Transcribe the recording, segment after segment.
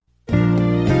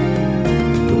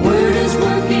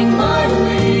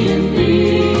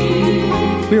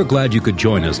We're glad you could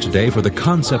join us today for the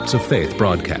Concepts of Faith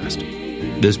broadcast.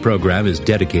 This program is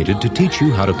dedicated to teach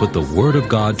you how to put the Word of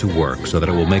God to work so that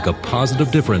it will make a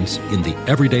positive difference in the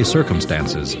everyday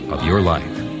circumstances of your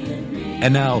life.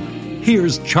 And now,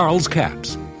 here's Charles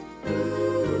Capps.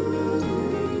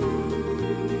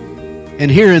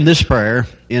 And here in this prayer,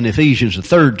 in Ephesians, the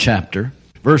 3rd chapter,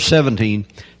 verse 17,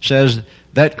 says,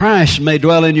 that Christ may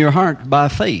dwell in your heart by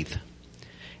faith,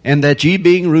 and that ye,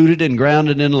 being rooted and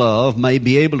grounded in love, may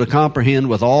be able to comprehend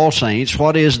with all saints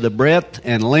what is the breadth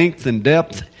and length and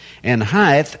depth and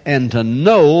height, and to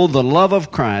know the love of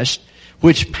Christ,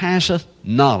 which passeth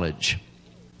knowledge,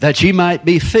 that ye might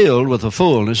be filled with the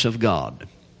fullness of God.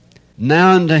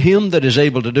 Now unto him that is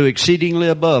able to do exceedingly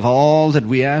above all that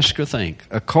we ask or think,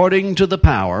 according to the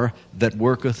power that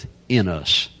worketh in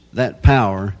us. That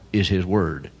power is His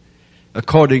Word.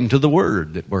 According to the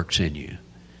Word that works in you.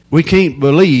 We can't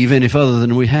believe any further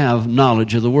than we have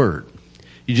knowledge of the Word.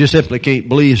 You just simply can't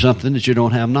believe something that you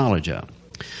don't have knowledge of.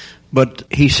 But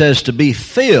he says to be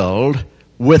filled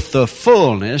with the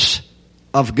fullness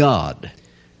of God.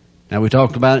 Now we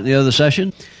talked about it in the other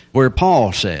session where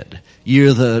Paul said,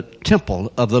 you're the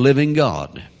temple of the living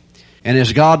God. And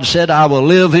as God said, I will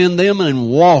live in them and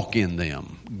walk in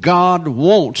them. God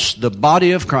wants the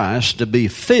body of Christ to be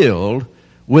filled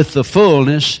with the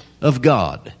fullness of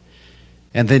God.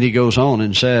 And then he goes on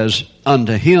and says,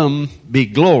 unto him be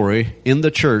glory in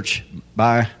the church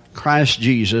by Christ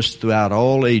Jesus throughout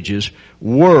all ages,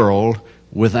 world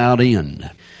without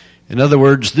end. In other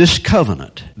words, this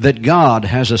covenant that God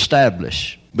has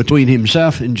established between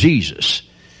himself and Jesus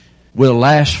will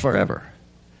last forever.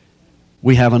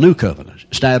 We have a new covenant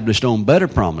established on better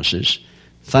promises.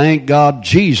 Thank God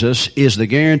Jesus is the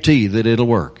guarantee that it'll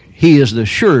work. He is the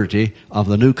surety of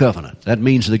the new covenant. That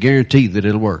means the guarantee that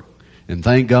it'll work. And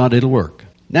thank God it'll work.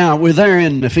 Now, we're there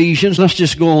in Ephesians. Let's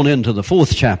just go on into the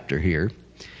 4th chapter here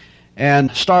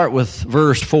and start with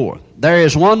verse 4. There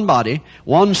is one body,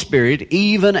 one Spirit,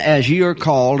 even as ye are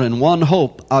called, and one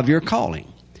hope of your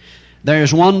calling. There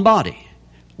is one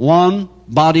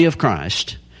body of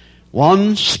Christ,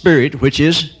 one Spirit, which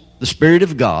is the Spirit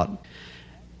of God,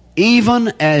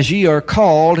 even as ye are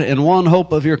called, and one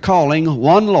hope of your calling,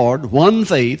 one Lord, one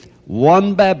faith,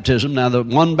 one baptism. Now the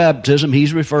one baptism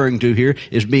he's referring to here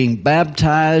is being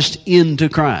baptized into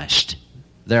Christ.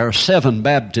 There are 7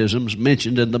 baptisms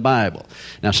mentioned in the Bible.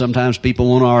 Now sometimes people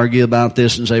want to argue about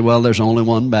this and say, well, there's only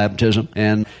one baptism.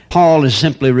 And Paul is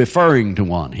simply referring to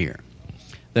one here.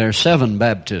 There are 7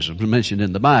 baptisms mentioned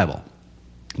in the Bible.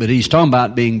 But he's talking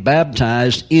about being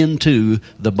baptized into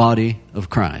the body of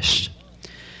Christ.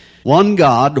 One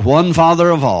God, one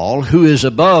Father of all, who is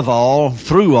above all,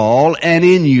 through all, and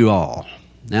in you all.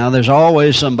 Now there's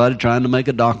always somebody trying to make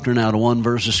a doctrine out of one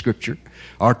verse of Scripture,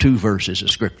 or 2 verses of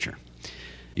Scripture.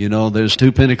 You know, there's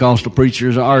 2 Pentecostal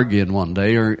preachers arguing one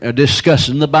day, or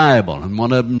discussing the Bible, and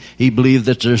one of them, he believed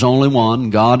that there's only one,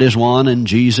 God is one, and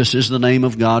Jesus is the name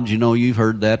of God. You know, you've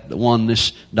heard that, the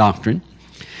oneness doctrine.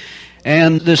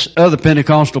 And this other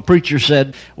Pentecostal preacher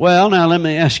said, well, now let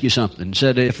me ask you something. He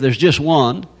said, if there's just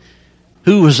one,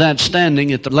 who was that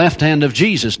standing at the left hand of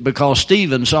Jesus? Because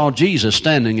Stephen saw Jesus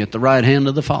standing at the right hand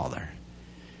of the Father.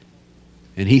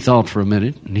 And he thought for a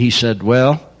minute, and he said,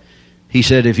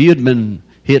 if you'd been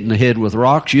hitting the head with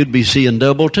rocks, you'd be seeing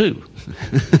double too.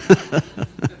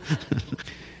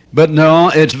 But no,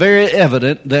 it's very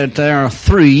evident that there are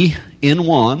 3 in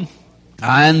one.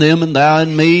 I and them, and thou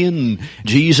and me, and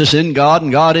Jesus in God,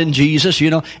 and God in Jesus.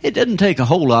 You know, it didn't take a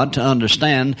whole lot to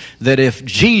understand that if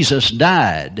Jesus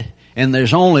died, and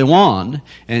there's only one,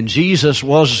 and Jesus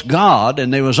was God,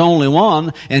 and there was only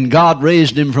one, and God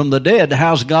raised him from the dead,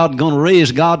 how's God going to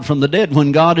raise God from the dead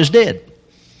when God is dead?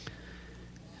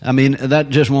 I mean, that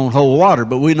just won't hold water,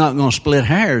 but we're not going to split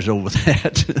hairs over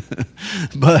that.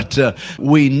 But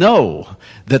we know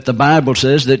that the Bible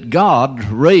says that God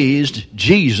raised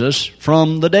Jesus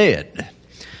from the dead.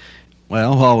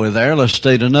 Well, while we're there, let's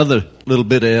state another little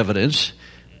bit of evidence.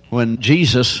 When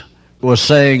Jesus was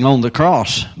saying on the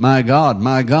cross, my God,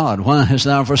 why hast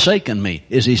thou forsaken me?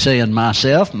 Is he saying,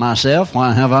 myself,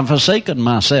 why have I forsaken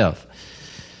myself?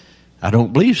 I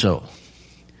don't believe so.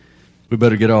 We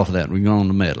better get off of that. We're going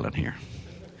to meddling here.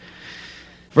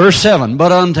 Verse 7,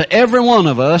 but unto every one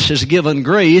of us is given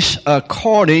grace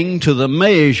according to the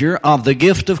measure of the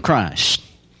gift of Christ.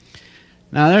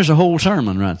 Now there's a whole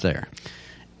sermon right there.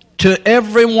 To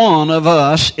every one of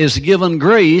us is given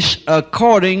grace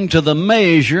according to the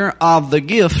measure of the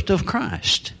gift of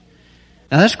Christ.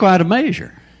 Now that's quite a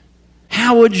measure.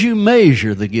 How would you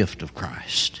measure the gift of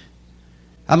Christ?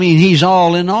 I mean, He's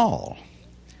all in all.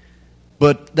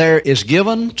 But there is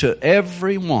given to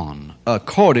every one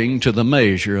according to the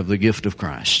measure of the gift of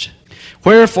Christ.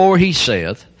 Wherefore he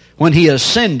saith, when he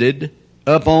ascended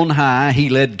up on high, he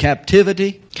led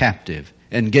captivity captive,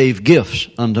 and gave gifts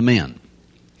unto men.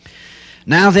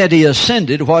 Now that he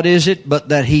ascended, what is it but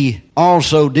that he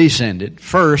also descended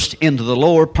first into the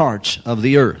lower parts of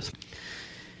the earth?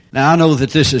 Now I know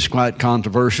that this is quite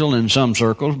controversial in some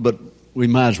circles, but we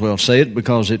might as well say it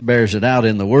because it bears it out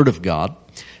in the Word of God,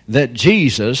 that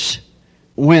Jesus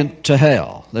went to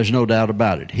hell. There's no doubt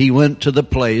about it. He went to the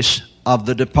place of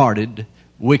the departed,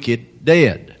 wicked,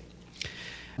 dead.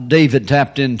 David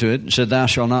tapped into it and said, thou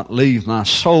shalt not leave my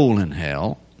soul in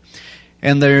hell.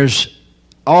 And there's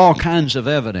all kinds of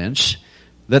evidence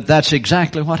that that's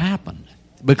exactly what happened,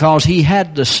 because he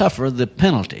had to suffer the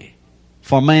penalty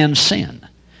for man's sin.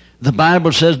 The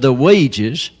Bible says the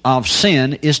wages of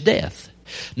sin is death.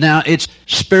 Now, it's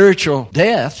spiritual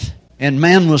death, and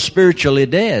man was spiritually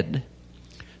dead.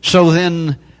 So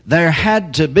then there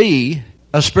had to be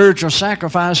a spiritual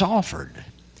sacrifice offered.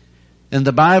 And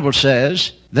the Bible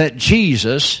says that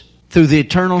Jesus, through the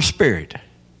eternal Spirit,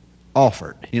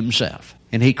 offered himself.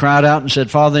 And he cried out and said,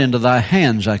 Father, into thy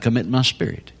hands I commit my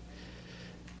spirit.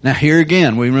 Now here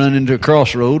again we run into a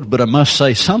crossroad, but I must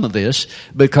say some of this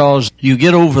because you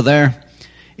get over there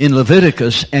in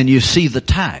Leviticus and you see the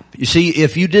type. You see,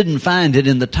 if you didn't find it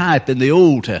in the type in the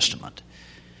Old Testament,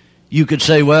 you could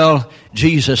say, well,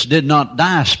 Jesus did not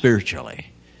die spiritually.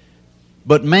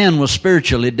 But man was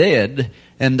spiritually dead,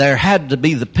 and there had to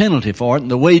be the penalty for it,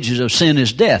 and the wages of sin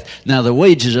is death. Now the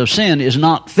wages of sin is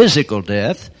not physical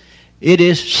death, it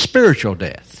is spiritual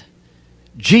death.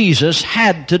 Jesus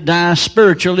had to die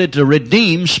spiritually to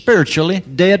redeem spiritually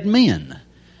dead men.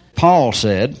 Paul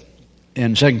said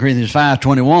in 2 Corinthians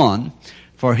 5:21,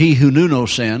 for he who knew no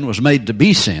sin was made to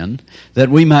be sin, that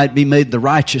we might be made the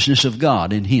righteousness of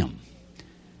God in him.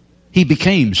 He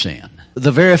became sin.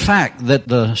 The very fact that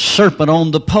the serpent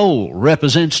on the pole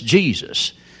represents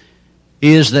Jesus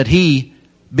is that he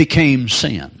became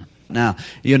sin. Now,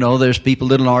 you know, there's people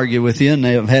that'll argue with you, and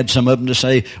they have had some of them to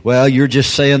say, well, you're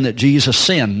just saying that Jesus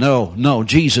sinned. No,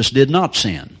 Jesus did not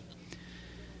sin.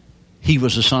 He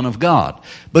was the Son of God.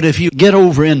 But if you get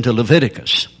over into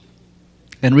Leviticus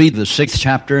and read the 6th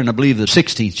chapter, and I believe the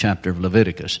 16th chapter of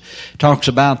Leviticus, talks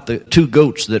about the two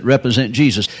goats that represent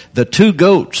Jesus. The two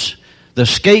goats, the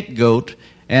scapegoat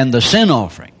and the sin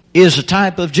offering, is a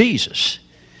type of Jesus.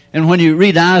 And when you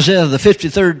read Isaiah, the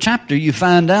 53rd chapter, you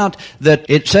find out that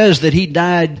it says that he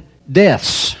died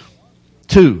deaths.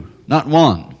 Two, not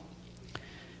one.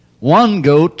 One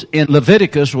goat in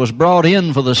Leviticus was brought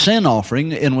in for the sin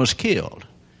offering and was killed.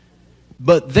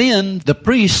 But then the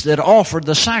priest that offered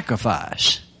the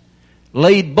sacrifice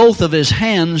laid both of his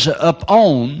hands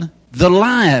upon the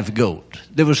live goat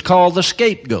that was called the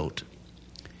scapegoat,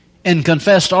 and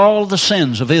confessed all the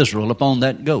sins of Israel upon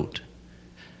that goat.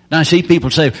 Now I see people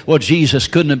say, well, Jesus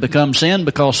couldn't have become sin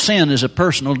because sin is a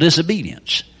personal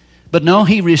disobedience. But no,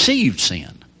 he received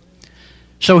sin.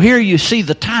 So here you see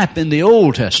the type in the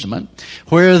Old Testament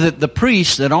where the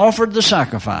priest that offered the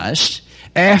sacrifice,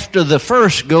 after the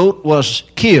first goat was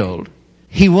killed,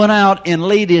 he went out and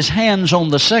laid his hands on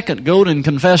the second goat and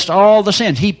confessed all the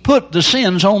sins. He put the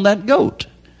sins on that goat.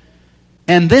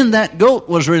 And then that goat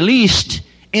was released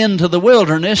into the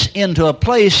wilderness, into a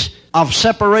place of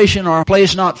separation, or a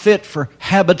place not fit for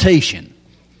habitation.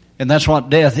 And that's what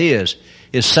death is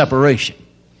separation.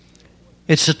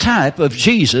 It's a type of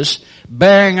Jesus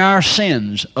bearing our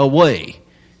sins away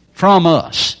from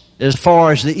us as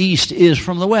far as the east is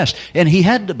from the west. And he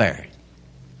had to bear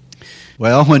it.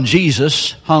 Well, when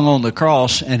Jesus hung on the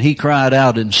cross and he cried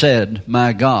out and said,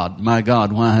 my God,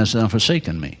 why hast thou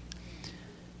forsaken me?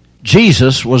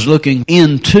 Jesus was looking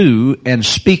into and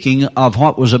speaking of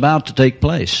what was about to take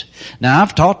place. Now,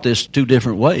 I've taught this two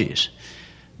different ways.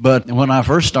 But when I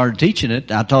first started teaching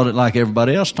it, I taught it like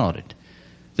everybody else taught it.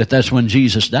 That's when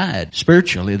Jesus died,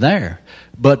 spiritually there.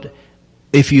 But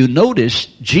if you notice,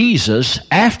 Jesus,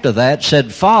 after that,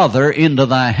 said, Father, into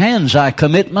thy hands I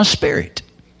commit my spirit.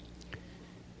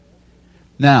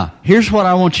 Now, here's what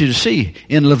I want you to see.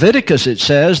 In Leviticus it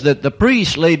says that the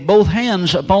priest laid both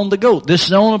hands upon the goat. This is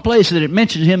the only place that it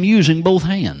mentions him using both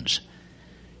hands.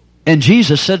 And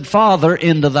Jesus said, Father,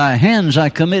 into thy hands I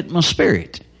commit my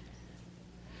spirit.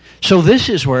 So this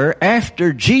is where,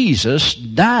 after Jesus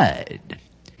died,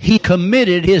 he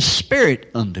committed his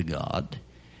spirit unto God.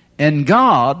 And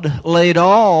God laid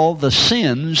all the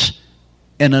sins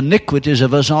and iniquities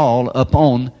of us all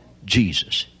upon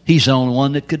Jesus. He's the only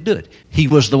one that could do it. He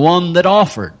was the one that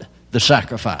offered the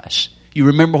sacrifice. You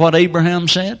remember what Abraham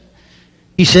said?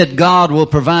 He said, God will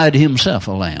provide himself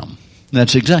a lamb.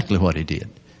 That's exactly what he did.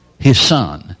 His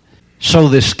Son. So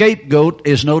the scapegoat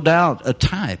is no doubt a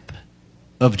type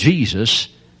of Jesus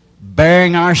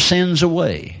bearing our sins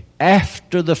away.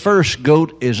 After the first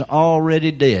goat is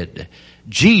already dead,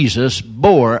 Jesus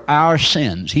bore our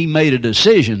sins. He made a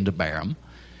decision to bear them,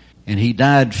 and he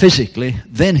died physically,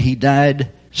 then he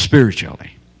died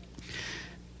spiritually.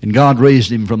 And God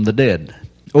raised him from the dead.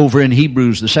 Over in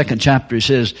Hebrews, the 2nd chapter, it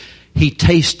says, he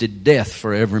tasted death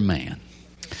for every man.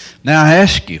 Now I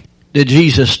ask you, did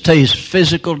Jesus taste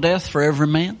physical death for every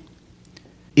man?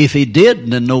 If he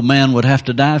did, then no man would have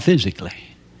to die physically.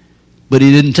 But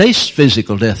he didn't taste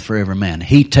physical death for every man.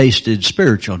 He tasted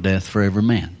spiritual death for every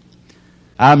man.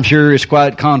 I'm sure it's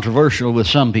quite controversial with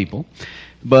some people,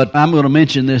 but I'm going to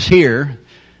mention this here,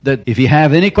 that if you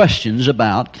have any questions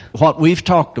about what we've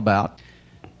talked about,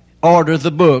 order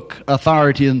the book,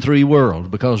 Authority in Three Worlds,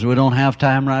 because we don't have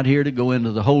time right here to go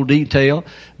into the whole detail,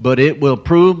 but it will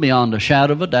prove beyond a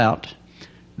shadow of a doubt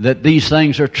that these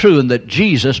things are true and that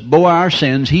Jesus bore our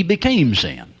sins. He became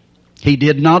sin. He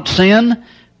did not sin,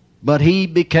 but he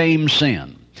became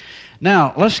sin.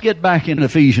 Now, let's get back in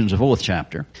Ephesians, the 4th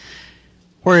chapter,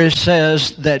 where it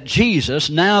says that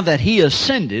Jesus, now that he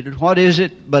ascended, what is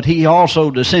it? But he also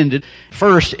descended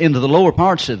first into the lower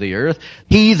parts of the earth.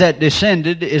 He that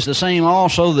descended is the same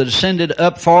also that ascended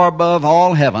up far above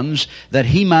all heavens, that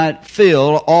he might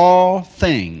fill all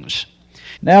things.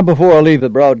 Now, before I leave the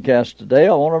broadcast today,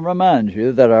 I want to remind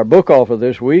you that our book offer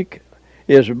this week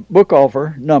is book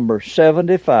offer number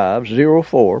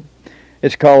 7504.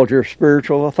 It's called Your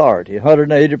Spiritual Authority,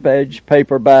 180-page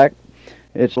paperback.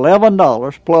 It's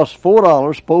 $11 plus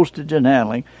 $4 postage and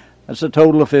handling. That's a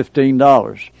total of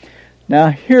 $15. Now,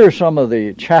 here are some of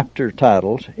the chapter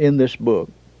titles in this book.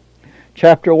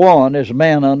 Chapter 1 is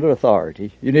Man Under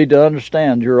Authority. You need to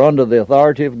understand you're under the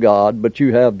authority of God, but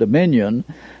you have dominion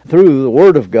through the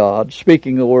Word of God,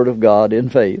 speaking the Word of God in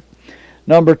faith.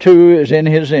 Number 2 is in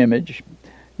His image.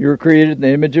 You're created in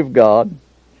the image of God.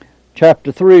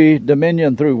 Chapter 3,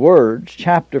 Dominion through Words.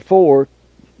 Chapter 4,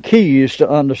 Keys to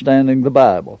Understanding the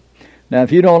Bible. Now,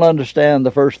 if you don't understand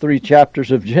the first 3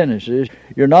 chapters of Genesis,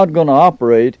 you're not going to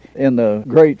operate in the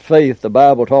great faith the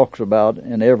Bible talks about,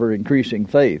 in ever-increasing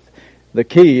faith. The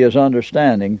key is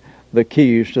understanding the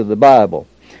keys to the Bible.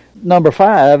 Number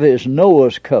 5 is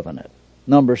Noah's covenant.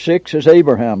 Number 6 is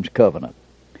Abraham's covenant.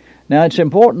 Now, it's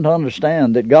important to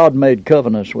understand that God made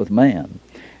covenants with man.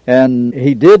 And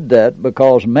He did that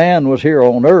because man was here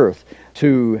on earth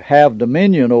to have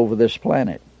dominion over this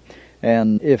planet.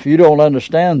 And if you don't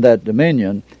understand that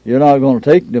dominion, you're not going to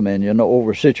take dominion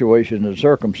over situations and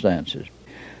circumstances.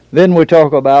 Then we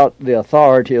talk about the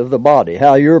authority of the body,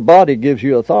 how your body gives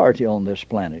you authority on this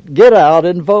planet. Get out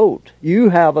and vote. You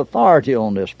have authority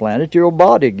on this planet. Your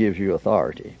body gives you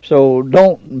authority. So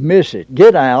don't miss it.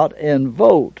 Get out and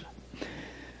vote.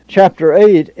 Chapter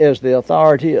 8 is the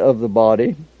authority of the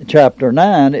body. Chapter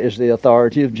 9 is the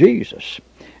authority of Jesus.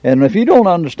 And if you don't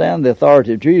understand the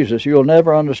authority of Jesus, you'll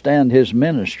never understand His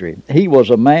ministry. He was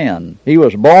a man. He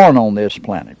was born on this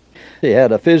planet. He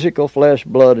had a physical flesh,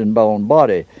 blood, and bone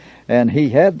body. And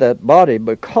He had that body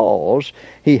because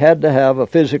He had to have a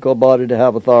physical body to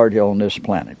have authority on this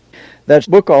planet. That's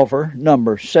book offer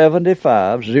number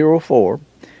 7504.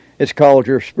 It's called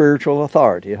Your Spiritual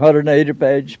Authority,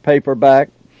 180-page paperback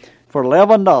for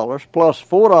 $11 plus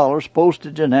 $4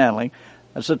 postage and handling.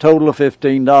 That's a total of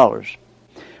 $15.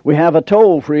 We have a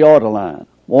toll-free order line,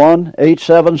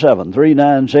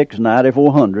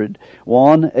 1-877-396-9400,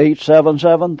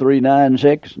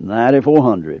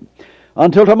 1-877-396-9400.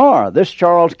 Until tomorrow, this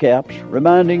Charles Capps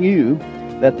reminding you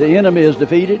that the enemy is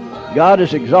defeated, God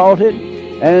is exalted,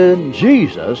 and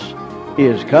Jesus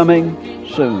is coming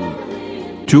soon.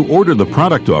 To order the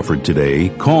product offered today,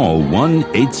 call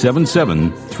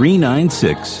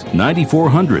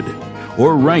 1-877-396-9400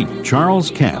 or write Charles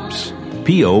Capps,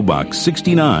 P.O. Box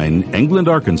 69, England,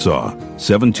 Arkansas,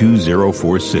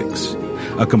 72046.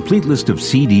 A complete list of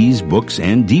CDs, books,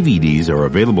 and DVDs are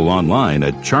available online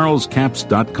at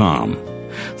charlescapps.com.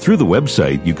 Through the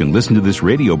website, you can listen to this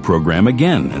radio program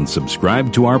again and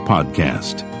subscribe to our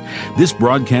podcast. This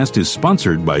broadcast is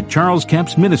sponsored by Charles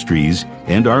Capps Ministries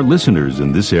and our listeners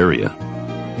in this area.